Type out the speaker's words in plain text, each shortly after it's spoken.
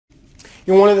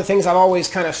one of the things I've always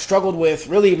kind of struggled with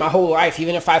really my whole life,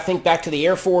 even if I think back to the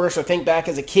Air Force or think back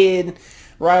as a kid,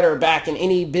 right, or back in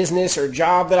any business or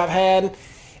job that I've had,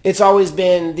 it's always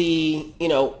been the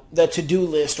to-do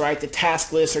list, right, the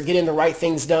task list, or getting the right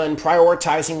things done,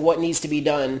 prioritizing what needs to be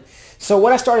done. So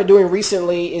what I started doing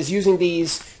recently is using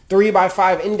these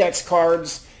 3x5 index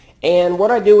cards. And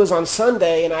what I do is on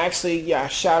Sunday, and I actually,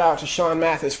 shout out to Sean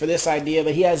Mathis for this idea,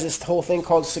 but he has this whole thing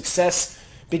called Success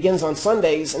Begins on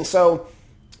Sundays. And so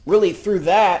really through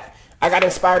that, I got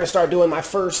inspired to start doing my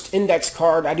first index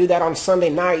card. I do that on Sunday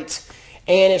nights.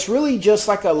 And it's really just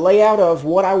like a layout of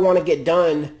what I want to get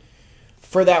done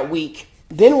for that week.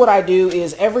 Then what I do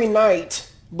is every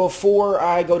night before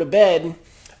I go to bed,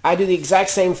 I do the exact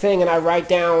same thing, and I write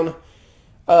down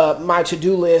my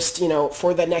to-do list,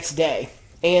 for the next day.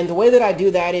 And the way that I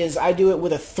do that is I do it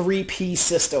with a 3P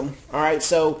system. All right,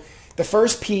 so the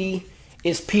first P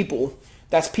is people.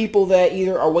 That's people that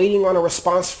either are waiting on a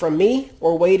response from me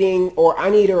or I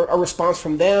need a response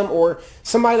from them, or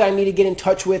somebody that I need to get in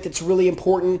touch with. It's really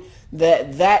important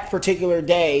that particular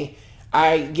day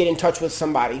I get in touch with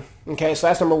somebody. Okay, so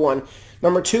that's number one.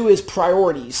 Number two is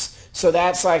priorities. So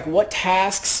that's like, what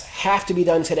tasks have to be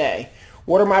done today?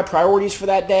 What are my priorities for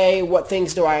that day? What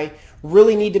things do I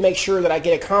really need to make sure that I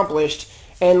get accomplished?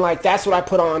 And like, that's what I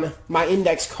put on my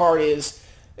index card is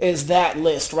that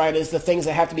list, right? Is the things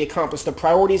that have to be accomplished, the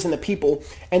priorities and the people.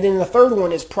 And then the third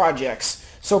one is projects.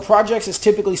 So projects is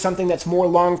typically something that's more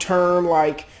long-term,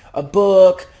 like a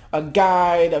book, a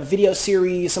guide, a video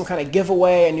series, some kind of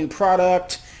giveaway, a new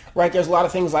product, right? There's a lot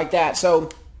of things like that. So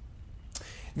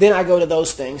then I go to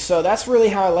those things. So that's really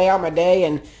how I lay out my day.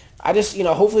 And I just,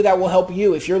 hopefully that will help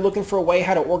you. If you're looking for a way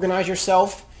how to organize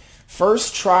yourself,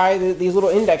 first try these little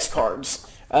index cards.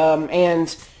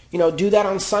 And do that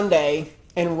on Sunday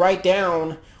and write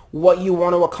down what you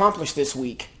want to accomplish this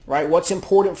week, right? What's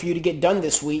important for you to get done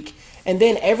this week. And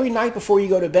then every night before you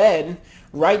go to bed,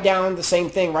 write down the same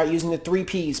thing, right? Using the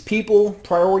 3Ps, people,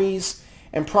 priorities,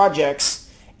 and projects.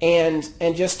 And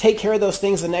just take care of those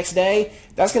things the next day.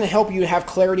 That's going to help you to have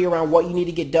clarity around what you need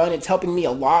to get done. It's helping me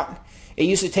a lot. It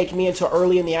used to take me until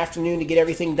early in the afternoon to get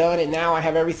everything done, and now I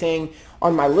have everything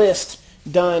on my list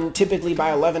done typically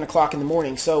by 11 o'clock in the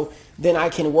morning. So then I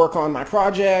can work on my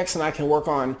projects, and I can work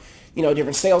on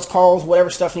different sales calls,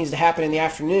 whatever stuff needs to happen in the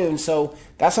afternoon. So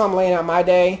that's how I'm laying out my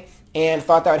day, and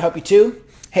thought that would help you too.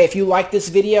 Hey, if you like this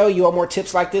video, you want more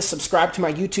tips like this, subscribe to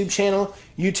my YouTube channell,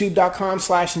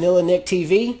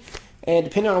 youtube.com/NillaNickTV. And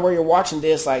depending on where you're watching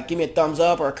this, like, give me a thumbs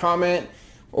up or a comment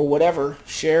or whatever.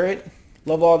 Share it.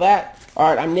 Love all that. All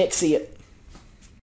right, I'm Nick. See ya.